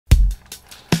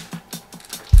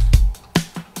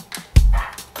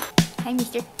Hi,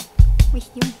 mister. What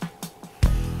you doing?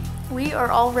 We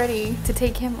are all ready to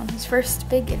take him on his first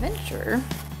big adventure.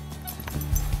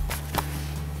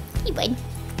 Hey, bud.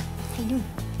 How you doing?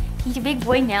 He's a big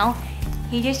boy now.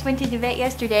 He just went to the vet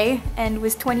yesterday and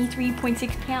was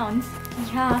 23.6 pounds.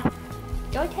 Yeah.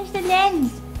 Don't touch the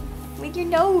lens with your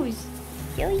nose.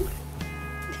 Silly.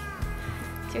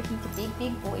 So he's a big,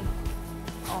 big boy.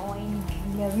 Oh,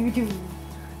 I love you too.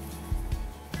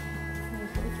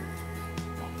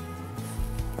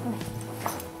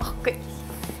 Oh, good.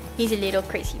 He's a little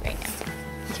crazy right now.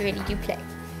 He's ready to play,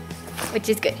 which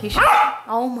is good. He should.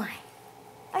 Oh my!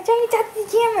 I'm trying to talk to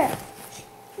the camera.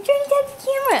 I'm trying to talk to the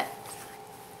camera.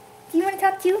 Do you want to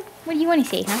talk too? What do you want to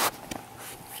say, huh?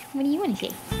 What do you want to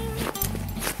say?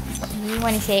 You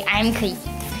want to say I'm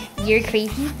crazy? You're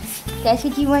crazy? That's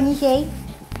what you want to say?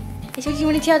 That's what you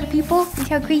want to tell the people? That's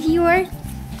how crazy you are?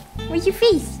 Where's your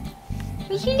face?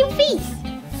 Where's your new face?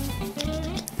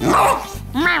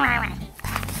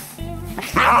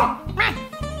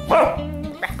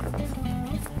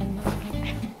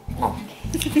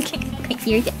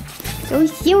 You're so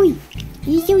silly.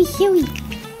 You're so silly.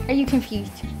 Are you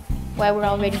confused why we're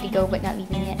all ready to go but not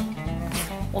leaving yet?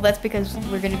 Well, that's because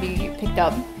we're going to be picked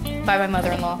up by my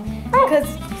mother-in-law. Because,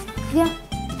 yeah.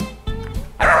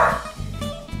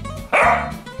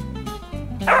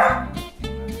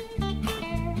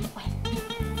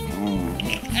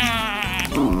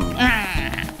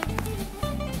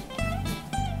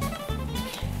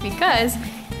 Because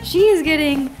she is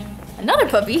getting another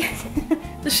puppy.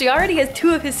 She already has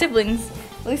 2 of his siblings,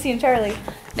 Lucy and Charlie.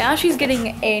 Now she's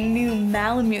getting a new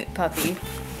Malamute puppy,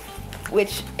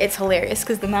 which it's hilarious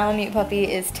because the Malamute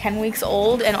puppy is 10 weeks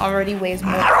old and already weighs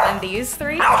more than these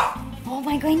 3. Oh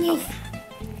my goodness.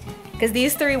 Because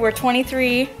these 3 were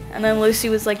 23 and then Lucy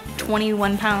was like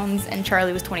 21 pounds and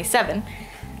Charlie was 27.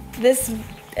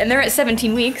 And they're at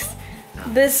 17 weeks.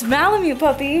 This Malamute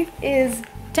puppy is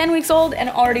 10 weeks old and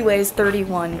already weighs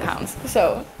 31 pounds.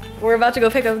 So we're about to go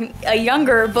pick up a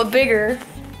younger but bigger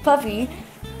puppy.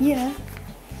 Yeah.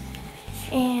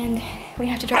 And we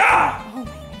have to drive. Oh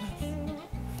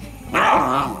my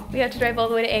goodness. We have to drive all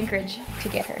the way to Anchorage to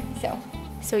get her.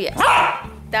 So yes,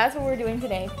 that's what we're doing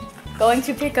today. Going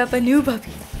to pick up a new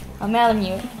puppy, a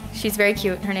Malamute. She's very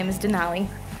cute. Her name is Denali.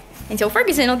 And so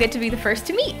Furguson will get to be the first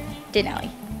to meet Denali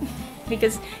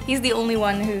because he's the only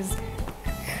one who's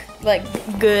like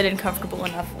good and comfortable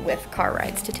enough with car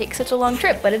rides to take such a long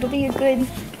trip, but it'll be a good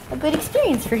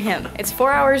experience for him. It's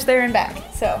 4 hours there and back,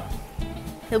 so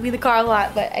he'll be in the car a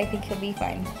lot, but I think he'll be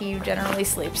fine. He generally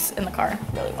sleeps in the car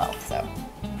really well, so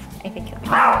I think he'll be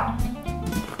fine.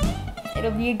 It'll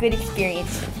be a good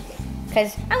experience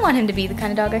because I want him to be the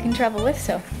kind of dog I can travel with,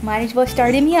 so might as well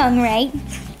start him young, right?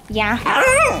 Yeah.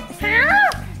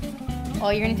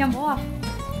 Oh, you're gonna jump off.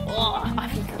 Oh,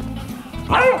 off you go.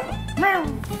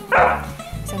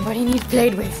 Somebody needs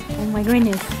played with. Oh my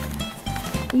goodness.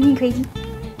 You mean crazy?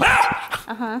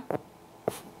 Uh-huh.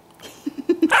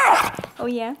 Oh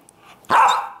yeah?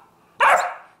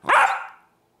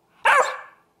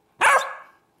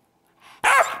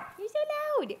 You're so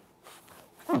loud.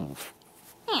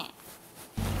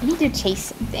 You need to chase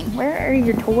something. Where are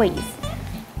your toys?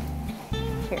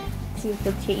 Here, see if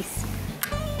they'll chase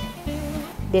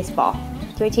this ball. Do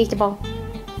you want to chase the ball? Do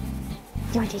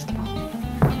you want to chase the ball?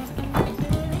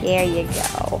 There you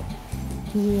go.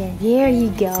 Yeah, there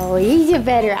you go. He's a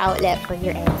better outlet for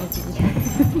your energy.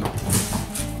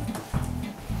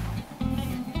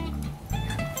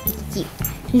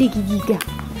 Look at you go.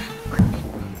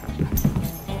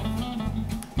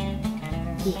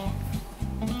 Yeah.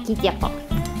 Get that ball.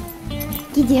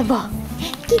 Get that ball.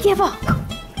 Get that ball.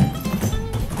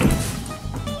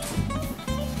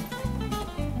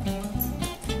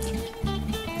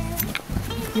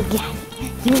 You got it.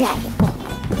 You got it.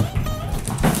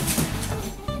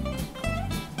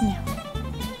 Now,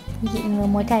 you're getting a little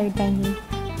more tired than you.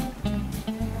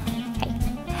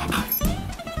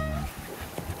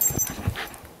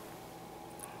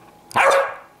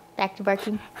 Back to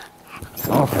barking.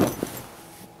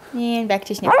 And back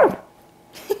to sniffing.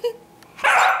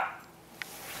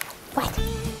 What?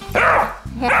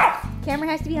 Camera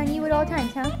has to be on you at all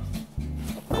times, huh?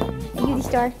 Are you the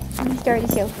star? Are you the star of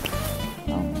the show?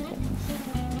 Oh my goodness.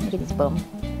 Look at this bum.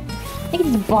 Look at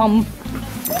this bum.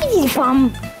 Look at this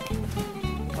bum.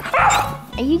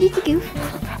 Are you just a goof?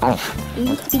 Are you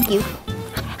just a goof?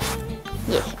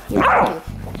 Yes, you're a goof.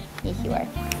 Yes, you are.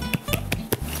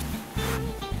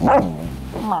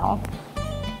 Wow.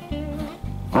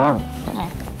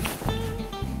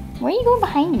 Where are you going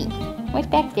behind me? What's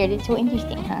back there that's so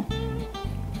interesting, huh?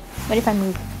 What if I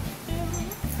move?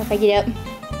 What if I get up?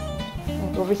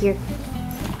 I'll go over here.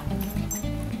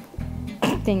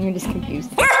 then you're just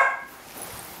confused.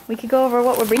 We could go over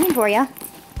what we're bringing for you.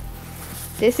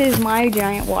 This is my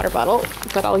giant water bottle,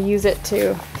 but I'll use it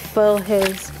to fill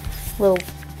his little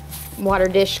water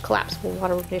dish, collapsible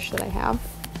water dish that I have.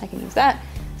 I can use that.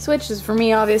 Switch is for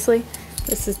me, obviously.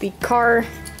 This is the car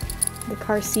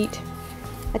seat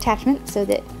attachment so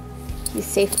that he's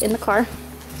safe in the car.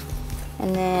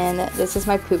 And then this is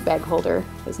my poop bag holder.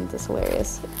 Isn't this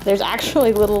hilarious? There's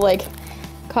actually little like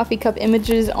coffee cup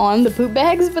images on the poop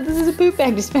bags, but this is a poop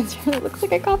bag dispenser that looks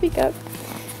like a coffee cup.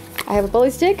 I have a bully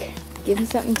stick, give him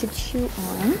something to chew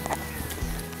on.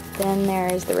 Then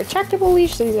there's the retractable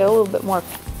leash, so he's got a little bit more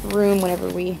room whenever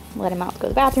we let him out to go to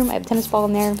the bathroom. I have a tennis ball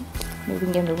in there. Maybe we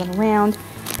can get him to run around.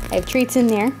 I have treats in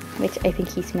there, which I think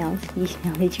he smells. You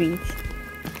smell the treats.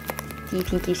 Do you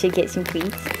think you should get some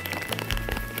treats?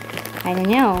 I don't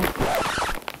know.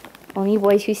 Only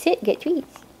boys who sit get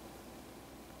treats.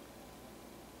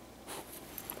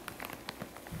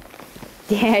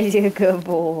 There's a good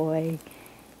boy.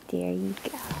 There you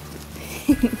go.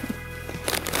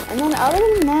 And then other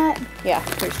than that, yeah,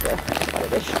 here's the water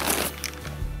dish.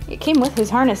 It came with his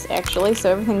harness actually,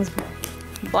 so everything's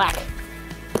black.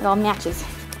 It all matches.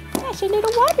 That's a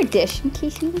little water dish in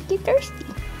case we get thirsty.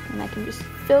 And I can just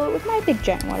fill it with my big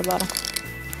giant water bottle.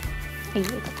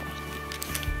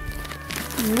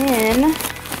 And then,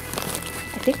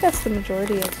 I think that's the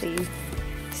majority of the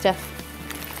stuff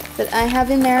that I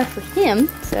have in there for him.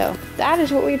 So that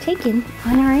is what we're taking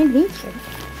on our adventure.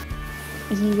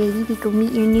 Are you ready to go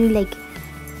meet your new, like,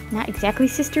 not exactly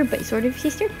sister, but sort of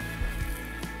sister?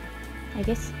 I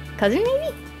guess. Cousin,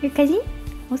 maybe? Your cousin?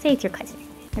 We'll say it's your cousin.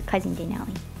 Your cousin,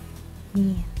 Denali.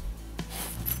 Yeah.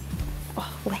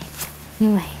 Oh, wait.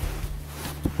 Wait.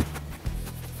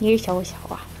 You're so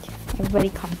soft. Everybody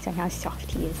comments on how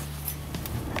soft he is.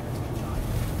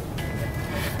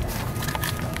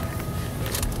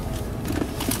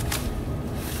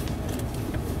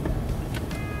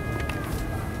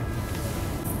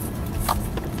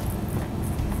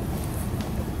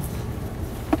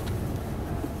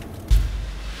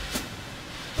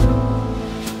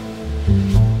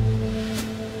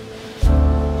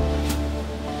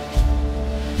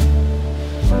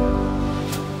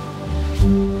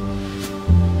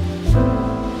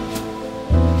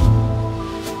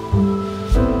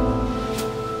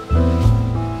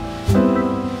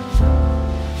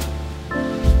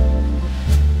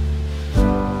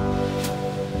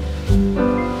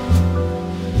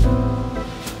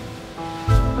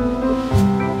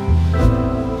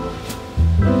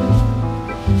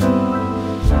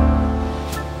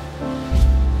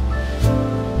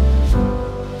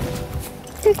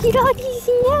 Look at all these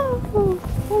snow.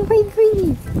 Oh my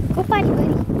goodness. Go potty,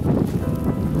 buddy.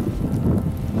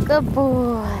 Good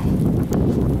boy.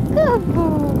 Good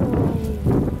boy.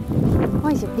 Oh,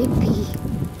 he's a big pea.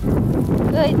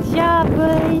 Good job,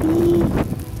 buddy.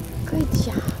 Good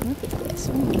job. Look at this.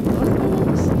 Oh my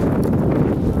goodness.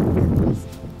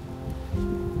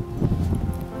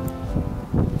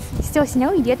 It's still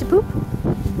snowy. Do you have to poop?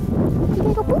 You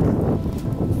gotta go poop?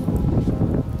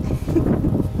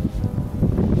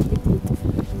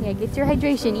 Yeah, get your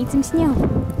hydration. Eat some snow.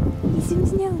 Eat some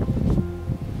snow.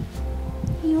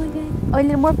 You want that? Oh, a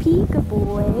little more pee? Good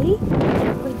boy. Good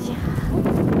job. Good job.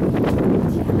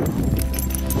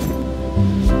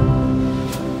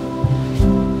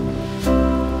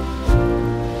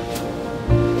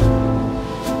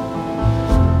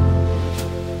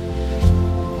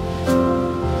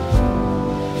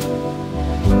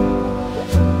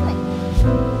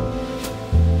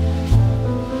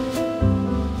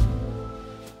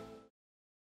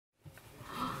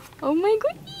 Oh my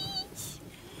goodness!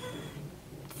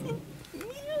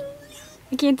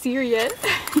 I can't see her yet.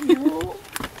 No.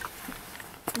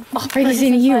 Oh,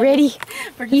 Furguson, are you ready?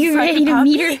 Are you ready to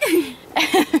meet her?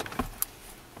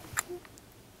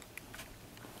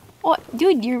 Oh,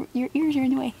 dude, your ears are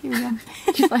in the way. Here we go.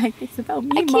 She's like, it's about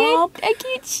me, Mom. I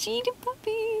can't see the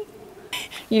puppy.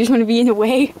 You just want to be in the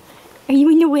way? Are you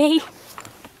in the way?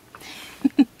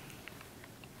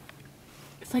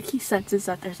 It's like he senses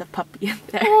that there's a puppy in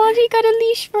there. Oh, he got a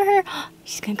leash for her.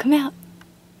 She's gonna come out.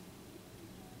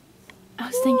 I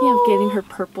was thinking of getting her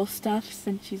purple stuff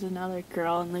since she's another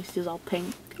girl and Lucy's all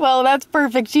pink. Well, that's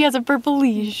perfect. She has a purple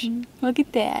leash. Look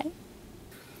at that.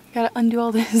 Gotta undo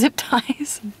all the zip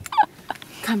ties.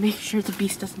 Gotta make sure the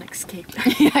beast doesn't escape.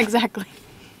 Yeah, exactly.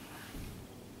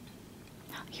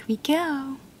 Here we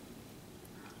go.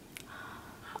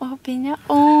 Open up.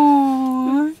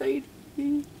 Oh.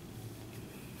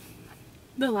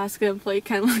 The Alaskan employee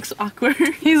kind of looks awkward.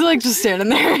 He's like just standing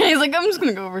there. He's like, I'm just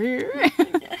gonna go over here.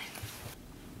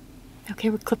 Okay,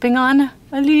 we're clipping on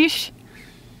a leash.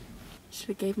 should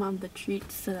have gave Mom the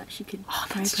treats so that she could. Oh,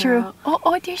 try that's her true. out.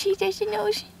 Oh, there she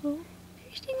knows. Oh,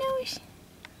 there she knows.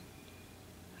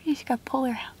 We just gotta pull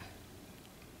her out.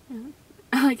 Yeah.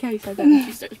 I like how you said that when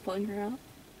she starts pulling her out.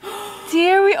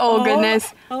 There we. Oh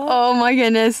goodness. Oh my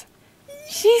goodness.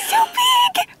 She's so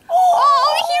big.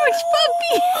 Oh, huge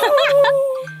puppy.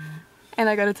 And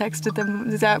I got a text at the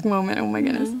exact moment. Oh my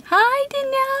goodness. Hi,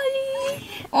 Denali.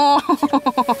 Oh,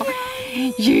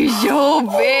 you're so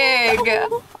big.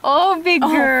 Oh, big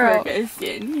girl.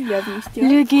 Furguson, you love me still.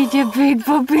 Look at the big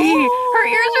puppy. Her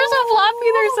ears are so floppy.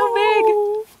 They're so big.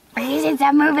 Furguson,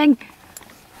 stop moving.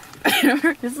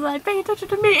 This is like, pay attention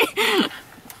to me.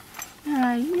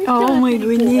 Oh my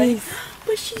goodness.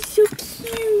 But she's so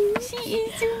cute. She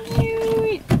is so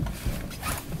cute.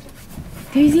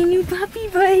 There's a new puppy,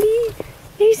 buddy.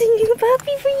 There's a new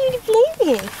puppy for you to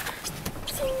play with.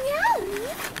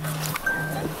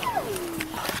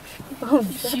 Oh,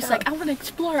 She's like, I want to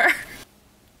explore.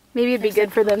 maybe it'd be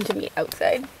good for them to meet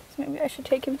outside. So maybe I should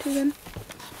take him to them.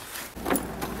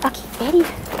 Okay, Betty.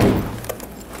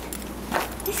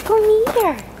 Let's go meet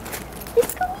her.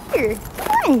 Let's go meet her.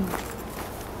 Come on.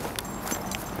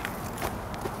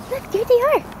 Look, there they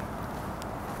are.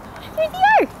 There they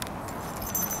are.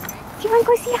 Do you want to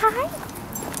go say hi?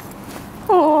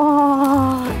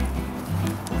 Oh,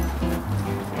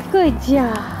 good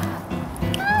job.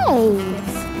 Nice.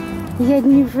 You got a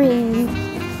new friend.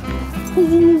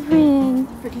 He's a new friend.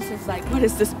 Furguson's like, what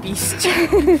is this beast?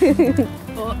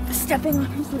 Oh, stepping on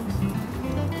his lips.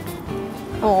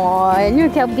 Oh,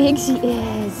 look how big she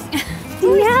is.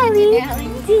 Denali.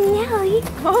 Denali.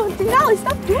 Oh, Denali,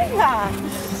 stop doing that.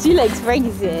 She likes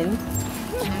Furguson.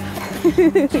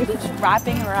 She keeps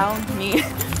wrapping around me.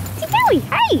 Denali,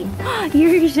 hi.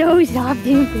 You're so soft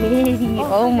and pretty.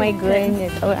 Oh my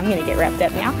goodness. Oh, I'm gonna get wrapped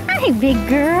up now. Hi, big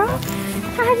girl.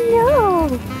 Hello.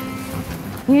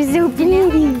 You're so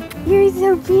pretty. You're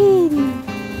so pretty.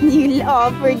 You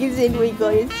love Furguson wiggle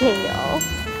his tail.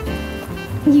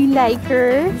 You like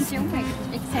her? So much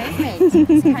excitement.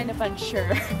 He's kind of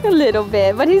unsure. A little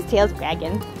bit, but his tail's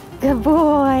wagging. Good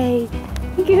boy.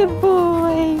 Good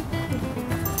boy.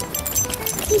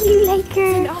 Do you like her?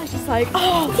 And I was just like,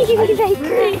 oh, Do you like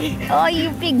her? Oh, you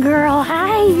big girl.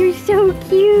 Hi, you're so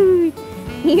cute.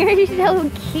 You're so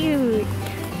cute.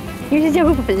 You're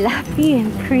so fluffy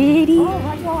and pretty. oh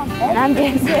my God. And I'm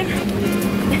getting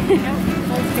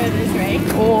Let's go this way.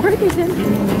 Oh, Furguson.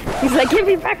 He's like, get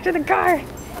me back to the car.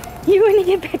 You want to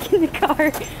get back in the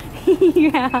car?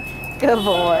 Yeah, good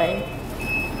boy.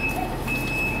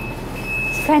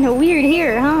 It's kind of weird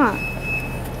here, huh?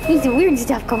 There's some weird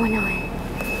stuff going on.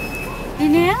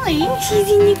 Denali, she's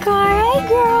in the car. Hi,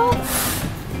 girl.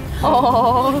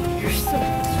 Oh, You're so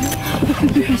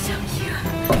cute. You're so cute.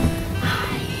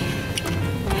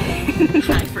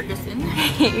 Hi, Furguson.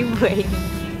 hey, buddy.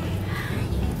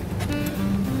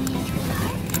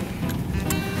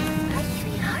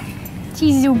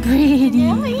 She's so pretty.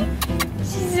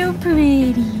 She's so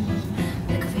pretty.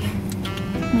 Look over here.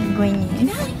 My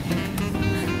goodness.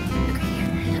 Look over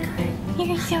here.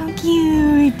 You're so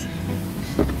cute.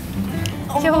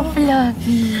 So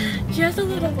fluffy. She has a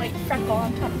little white freckle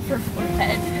on top of her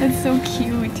forehead. That's so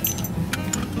cute.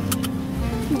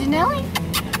 Denali.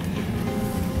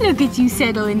 Look at you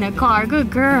settle in the car.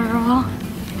 Good girl.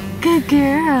 Good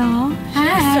girl. She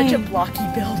has such a blocky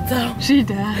build, though. She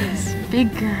does.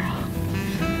 Big girl.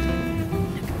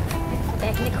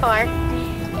 Back in the car.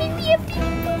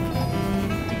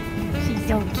 She's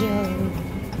so cute.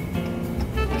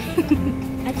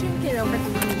 I can't get over the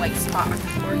little white spot on her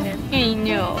forehead. I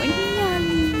know.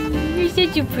 Denali. You're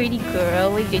such a pretty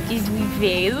girl with such a sweet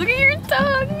face. Look at your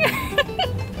tongue.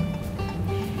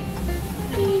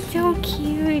 You're so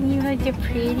cute. You have the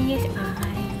prettiest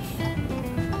eyes.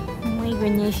 Oh my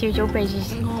goodness, you're so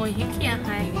precious. Oh, you can't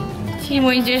hide. She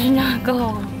wants to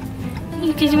snuggle.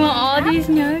 You just want all these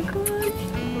snuggles.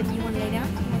 You want to lay down?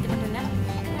 You want to nap?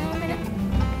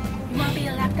 You want to be a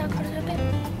lap dog for a little bit?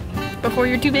 Before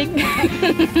you're too big?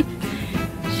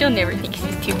 She'll never think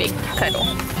she's too big to cuddle.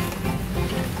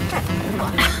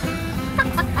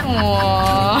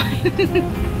 Aww.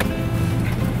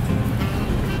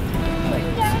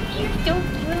 You're so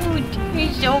cute.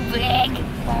 You're so big.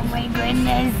 Oh my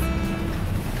goodness.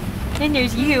 Then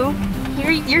there's you.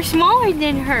 You're smaller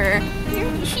than her.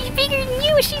 She's bigger than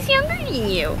you. She's younger than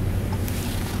you.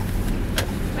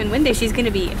 And one day she's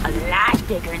gonna be a lot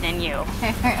bigger than you.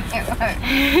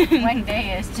 One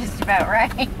day is just about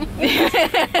right.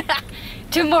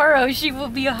 Tomorrow she will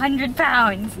be 100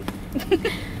 pounds.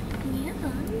 Yeah,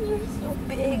 you're so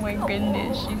big. Oh my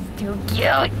goodness, she's too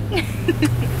cute.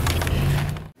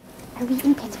 Are we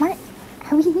eating PetSmart?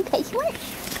 Are we eating PetSmart?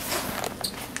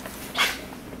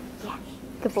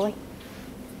 Good boy.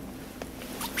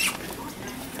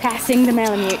 Passing the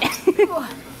Malamute.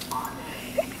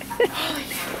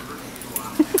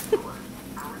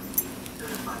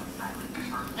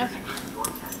 Okay.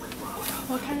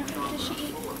 What kind of food does she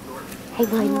eat? Hey,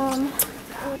 boy.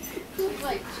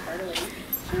 Like Charlie.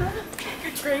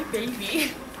 Great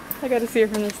baby. I gotta see her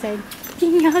from this side.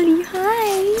 Denali,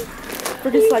 hi.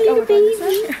 We're just like, oh, baby.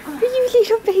 You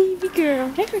little baby girl.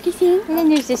 Hi, Furguson. And then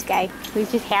there's this guy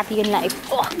who's just happy in life.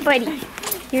 Oh, buddy.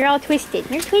 You're all twisted.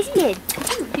 You're twisted.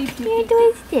 You're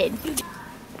twisted.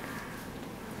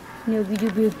 No,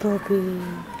 you big puppy.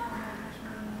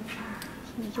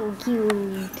 She's so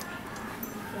cute.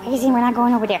 Furguson, we're not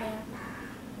going over there.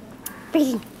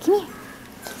 Furguson, come here.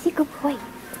 He's a good boy.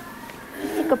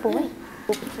 He's a good boy.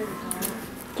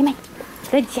 Come on.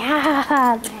 Good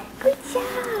job. Good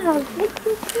job. Good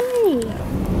boy.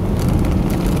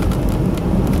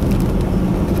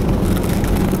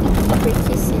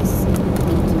 Kisses.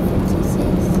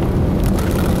 Kisses.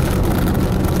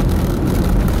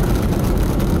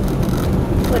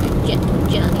 What a gentle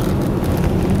Johnny.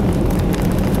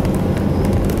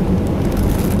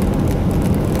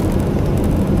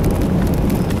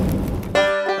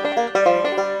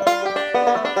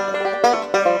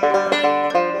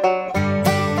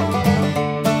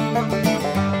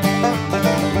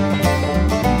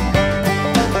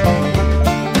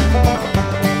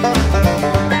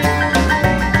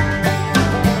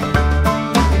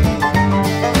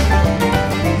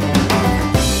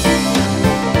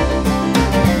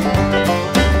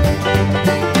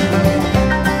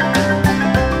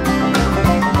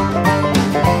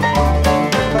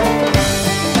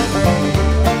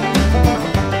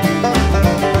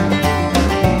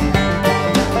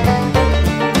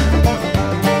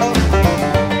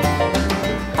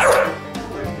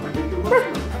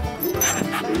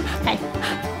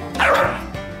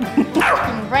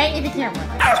 Right in the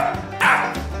camera.